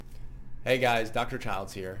Hey guys, Dr.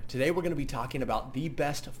 Childs here. Today we're going to be talking about the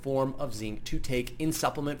best form of zinc to take in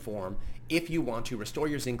supplement form if you want to restore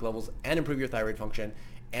your zinc levels and improve your thyroid function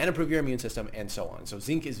and improve your immune system and so on. So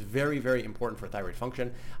zinc is very, very important for thyroid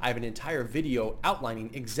function. I have an entire video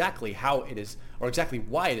outlining exactly how it is or exactly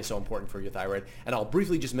why it is so important for your thyroid. And I'll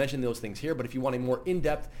briefly just mention those things here, but if you want a more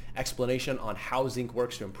in-depth explanation on how zinc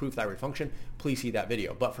works to improve thyroid function, please see that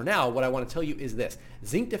video. But for now, what I want to tell you is this.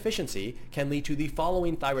 Zinc deficiency can lead to the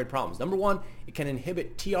following thyroid problems. Number one, it can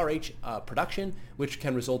inhibit TRH production, which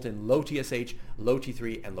can result in low TSH, low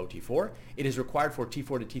T3, and low T4. It is required for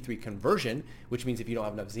T4 to T3 conversion, which means if you don't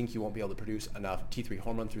have enough zinc, you won't be able to produce enough T3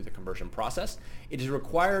 hormone through the conversion process. It is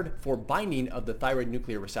required for binding of the thyroid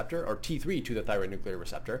nuclear receptor, or T3 to the thyroid nuclear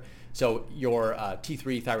receptor. So your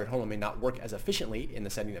T3 thyroid hormone may not work as efficiently in the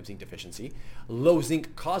setting of zinc deficiency. Low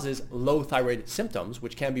zinc causes low thyroid symptoms,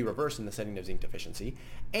 which can be reversed in the setting of zinc deficiency.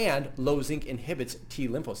 And low zinc inhibits T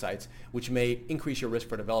lymphocytes, which may increase your risk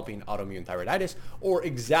for developing autoimmune thyroiditis or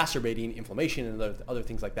exacerbating inflammation and other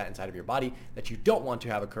things like that inside of your body that you don't want to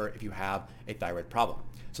have occur if you have a thyroid problem.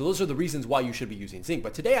 So those are the reasons why you should be using zinc.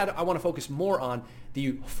 But today I want to focus more on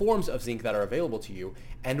the forms of zinc that are available to you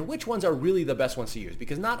and which ones are really the best ones to use,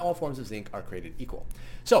 because not all forms of zinc are created equal.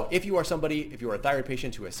 So if you are a thyroid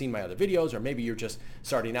patient who has seen my other videos, or maybe you're just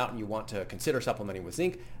starting out and you want to consider supplementing with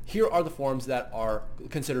zinc, here are the forms that are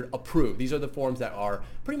considered approved. These are the forms that are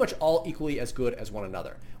pretty much all equally as good as one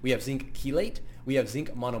another. We have zinc chelate, we have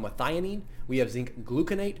zinc monomethionine, we have zinc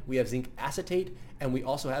gluconate, we have zinc acetate, and we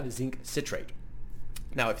also have zinc citrate.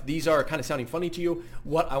 Now, if these are kind of sounding funny to you,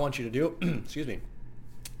 what I want you to do, excuse me,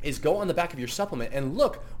 is go on the back of your supplement and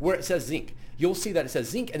look where it says zinc. You'll see that it says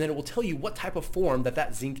zinc, and then it will tell you what type of form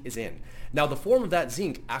that zinc is in. Now, the form of that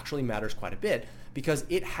zinc actually matters quite a bit because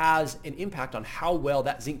it has an impact on how well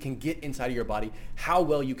that zinc can get inside of your body, how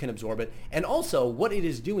well you can absorb it, and also what it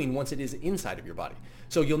is doing once it is inside of your body.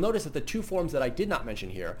 So you'll notice that the two forms that I did not mention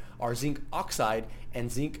here are zinc oxide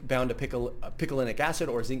and zinc bound to picolinic acid,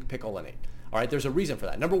 or zinc picolinate. All right, there's a reason for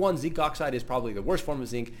that. Number one, zinc oxide is probably the worst form of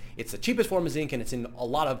zinc. It's the cheapest form of zinc, and it's in a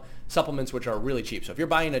lot of supplements which are really cheap. So if you're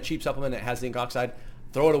buying a cheap supplement that has zinc oxide,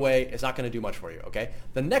 throw it away. It's not going to do much for you, okay?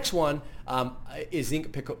 The next one is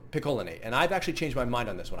zinc picolinate, and I've actually changed my mind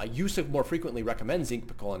on this one. I used to more frequently recommend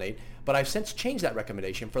zinc picolinate, but I've since changed that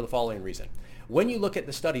recommendation for the following reason. When you look at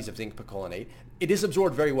the studies of zinc picolinate, it is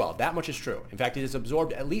absorbed very well. That much is true. In fact, it is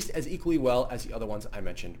absorbed at least as equally well as the other ones I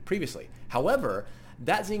mentioned previously. However,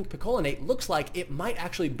 that zinc picolinate looks like it might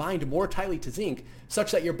actually bind more tightly to zinc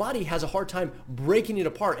such that your body has a hard time breaking it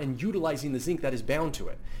apart and utilizing the zinc that is bound to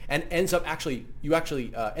it, and you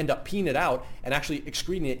actually end up peeing it out and actually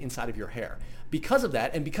excreting it inside of your hair. Because of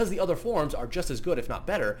that, and because the other forms are just as good, if not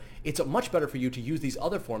better, it's much better for you to use these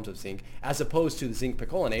other forms of zinc as opposed to the zinc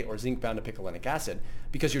picolinate or zinc bound to picolinic acid,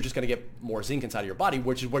 because you're just going to get more zinc inside of your body,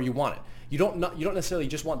 which is where you want it. You don't necessarily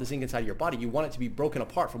just want the zinc inside of your body. You want it to be broken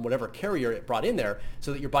apart from whatever carrier it brought in there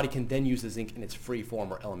so that your body can then use the zinc in its free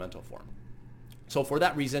form or elemental form. So for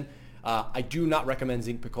that reason, I do not recommend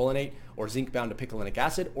zinc picolinate or zinc bound to picolinic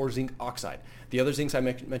acid or zinc oxide. The other zincs I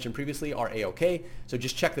mentioned previously are A-OK, so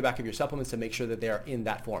just check the back of your supplements to make sure that they are in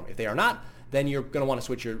that form. If they are not, then you're going to want to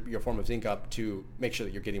switch your form of zinc up to make sure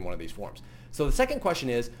that you're getting one of these forms. So the second question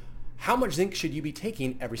is, how much zinc should you be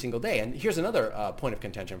taking every single day? And here's another point of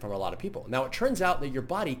contention from a lot of people. Now, it turns out that your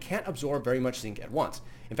body can't absorb very much zinc at once.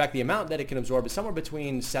 In fact, the amount that it can absorb is somewhere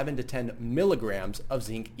between 7 to 10 milligrams of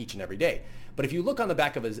zinc each and every day. But if you look on the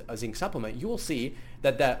back of a zinc supplement, you will see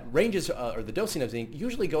that ranges, or the dosing of zinc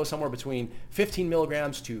usually goes somewhere between 15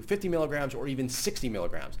 milligrams to 50 milligrams or even 60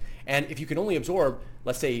 milligrams. And if you can only absorb,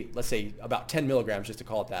 let's say about 10 milligrams, just to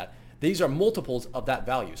call it that, these are multiples of that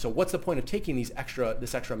value. So what's the point of taking this extra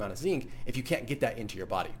amount of zinc if you can't get that into your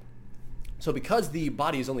body? So because the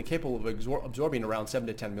body is only capable of absorbing around 7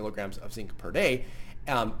 to 10 milligrams of zinc per day,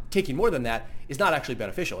 taking more than that is not actually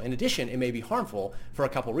beneficial. In addition, it may be harmful for a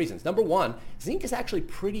couple reasons. Number one, zinc is actually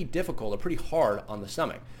pretty difficult or pretty hard on the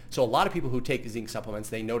stomach. So a lot of people who take zinc supplements,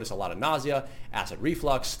 they notice a lot of nausea, acid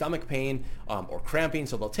reflux, stomach pain, or cramping.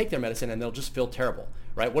 So they'll take their medicine and they'll just feel terrible,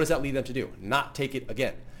 right? What does that lead them to do? Not take it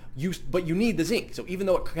again. But you need the zinc. So even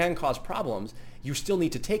though it can cause problems, you still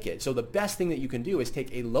need to take it. So the best thing that you can do is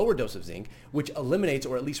take a lower dose of zinc, which eliminates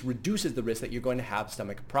or at least reduces the risk that you're going to have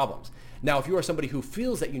stomach problems. Now, if you are somebody who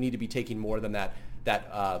feels that you need to be taking more than that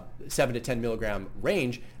 7 to 10 milligram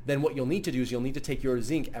range, then what you'll need to do is you'll need to take your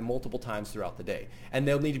zinc at multiple times throughout the day. And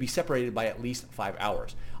they'll need to be separated by at least 5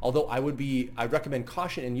 hours. Although I recommend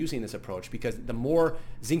caution in using this approach, because the more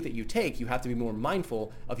zinc that you take, you have to be more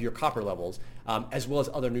mindful of your copper levels as well as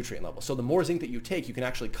other nutrient levels. So the more zinc that you take, you can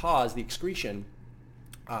actually cause the excretion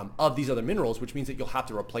of these other minerals, which means that you'll have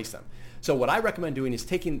to replace them. So what I recommend doing is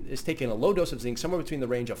taking a low dose of zinc, somewhere between the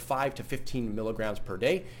range of 5 to 15 milligrams per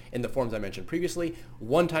day in the forms I mentioned previously,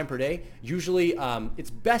 one time per day. Usually it's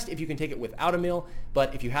best if you can take it without a meal,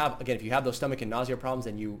 but if you have those stomach and nausea problems,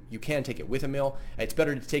 then you can take it with a meal. It's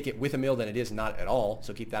better to take it with a meal than it is not at all,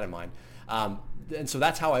 so keep that in mind. And so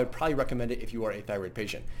that's how I would probably recommend it if you are a thyroid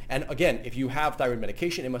patient. And again, if you have thyroid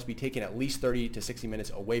medication, it must be taken at least 30 to 60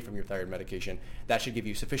 minutes away from your thyroid medication. That should give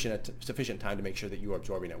you sufficient time to make sure that you are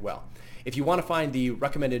absorbing it well. If you want to find the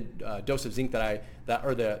recommended dose of zinc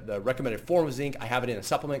the recommended form of zinc, I have it in a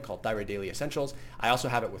supplement called Thyroid Daily Essentials. I also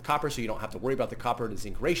have it with copper, so you don't have to worry about the copper to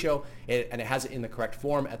zinc ratio, and it has it in the correct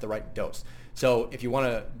form at the right dose. So if you want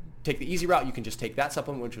to take the easy route, you can just take that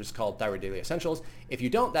supplement, which was called Thyroid Daily Essentials. If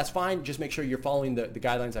you don't, that's fine. Just make sure you're following the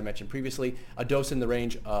guidelines I mentioned previously, a dose in the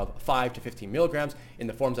range of 5 to 15 milligrams in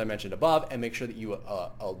the forms I mentioned above, and make sure that you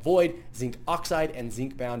avoid zinc oxide and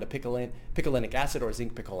zinc-bound picolinic acid or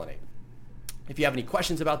zinc picolinate. If you have any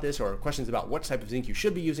questions about this or questions about what type of zinc you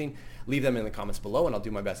should be using, leave them in the comments below and I'll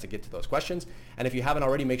do my best to get to those questions. And if you haven't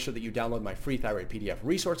already, make sure that you download my free thyroid PDF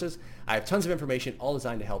resources. I have tons of information all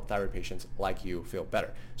designed to help thyroid patients like you feel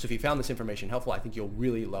better. So if you found this information helpful, I think you'll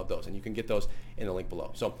really love those, and you can get those in the link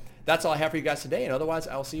below. So that's all I have for you guys today, and otherwise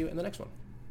I'll see you in the next one.